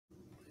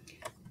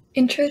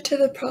Intro to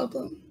the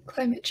Problem,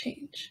 Climate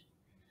Change,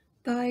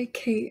 by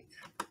Kate.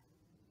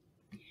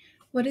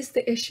 What is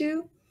the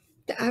issue?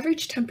 The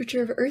average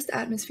temperature of Earth's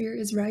atmosphere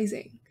is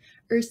rising.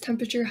 Earth's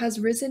temperature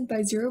has risen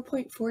by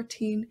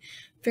 0.14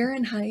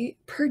 Fahrenheit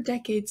per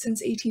decade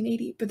since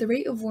 1880, but the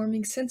rate of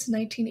warming since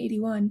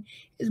 1981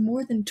 is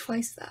more than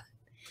twice that.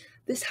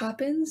 This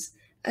happens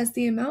as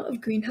the amount of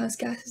greenhouse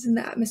gases in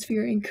the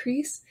atmosphere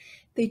increase.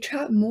 They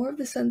trap more of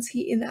the sun's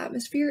heat in the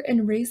atmosphere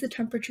and raise the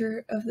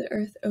temperature of the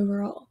Earth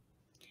overall.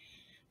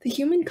 The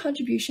human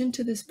contribution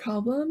to this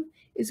problem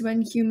is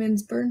when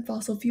humans burn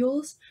fossil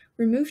fuels,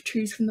 remove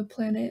trees from the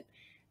planet,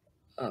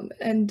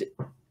 and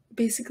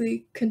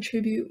basically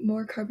contribute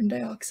more carbon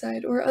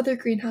dioxide or other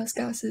greenhouse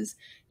gases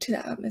to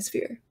the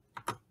atmosphere.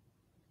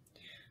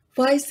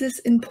 Why is this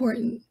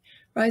important?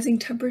 Rising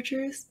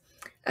temperatures.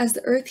 As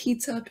the Earth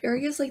heats up,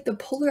 areas like the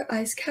polar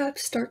ice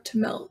caps start to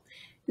melt.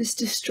 This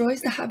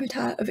destroys the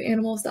habitat of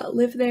animals that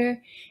live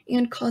there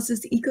and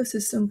causes the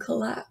ecosystem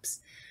collapse.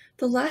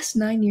 The last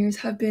 9 years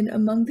have been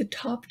among the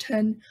top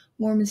 10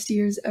 warmest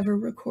years ever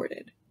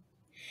recorded.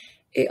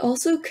 It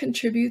also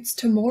contributes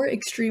to more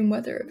extreme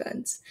weather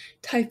events.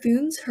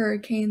 Typhoons,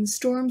 hurricanes,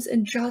 storms,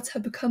 and droughts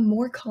have become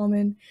more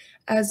common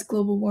as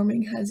global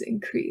warming has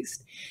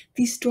increased.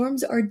 These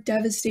storms are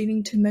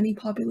devastating to many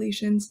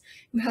populations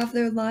who have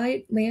their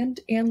land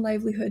and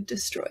livelihood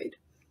destroyed.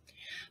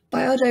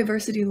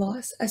 Biodiversity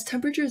loss. As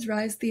temperatures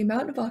rise, the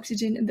amount of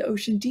oxygen in the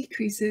ocean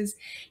decreases,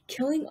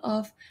 killing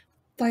off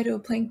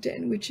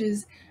phytoplankton, which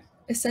is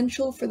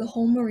essential for the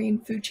whole marine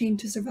food chain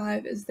to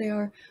survive, as they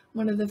are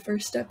one of the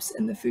first steps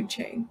in the food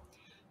chain.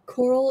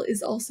 Coral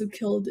is also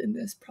killed in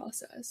this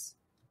process.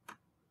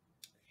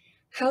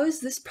 How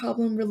is this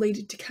problem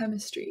related to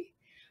chemistry?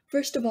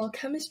 First of all,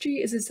 chemistry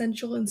is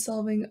essential in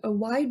solving a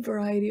wide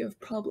variety of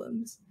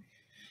problems.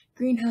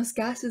 Greenhouse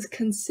gases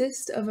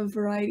consist of a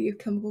variety of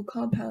chemical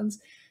compounds,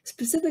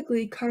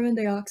 specifically carbon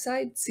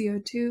dioxide,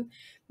 CO2,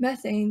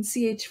 methane,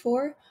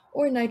 CH4,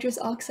 or nitrous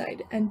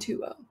oxide,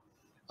 N2O.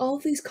 All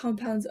of these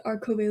compounds are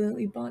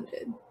covalently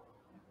bonded.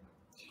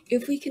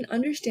 If we can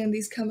understand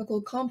these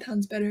chemical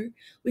compounds better,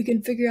 we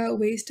can figure out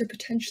ways to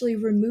potentially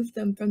remove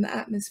them from the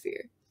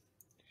atmosphere.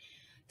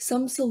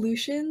 Some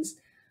solutions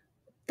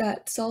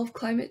that solve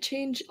climate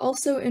change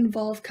also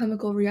involve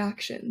chemical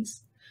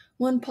reactions.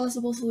 One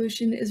possible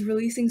solution is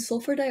releasing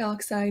sulfur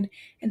dioxide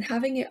and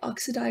having it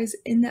oxidize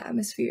in the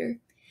atmosphere.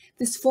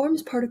 This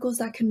forms particles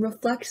that can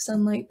reflect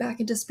sunlight back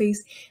into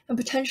space and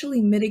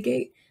potentially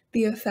mitigate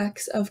the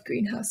effects of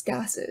greenhouse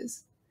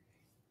gases.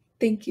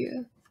 Thank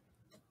you.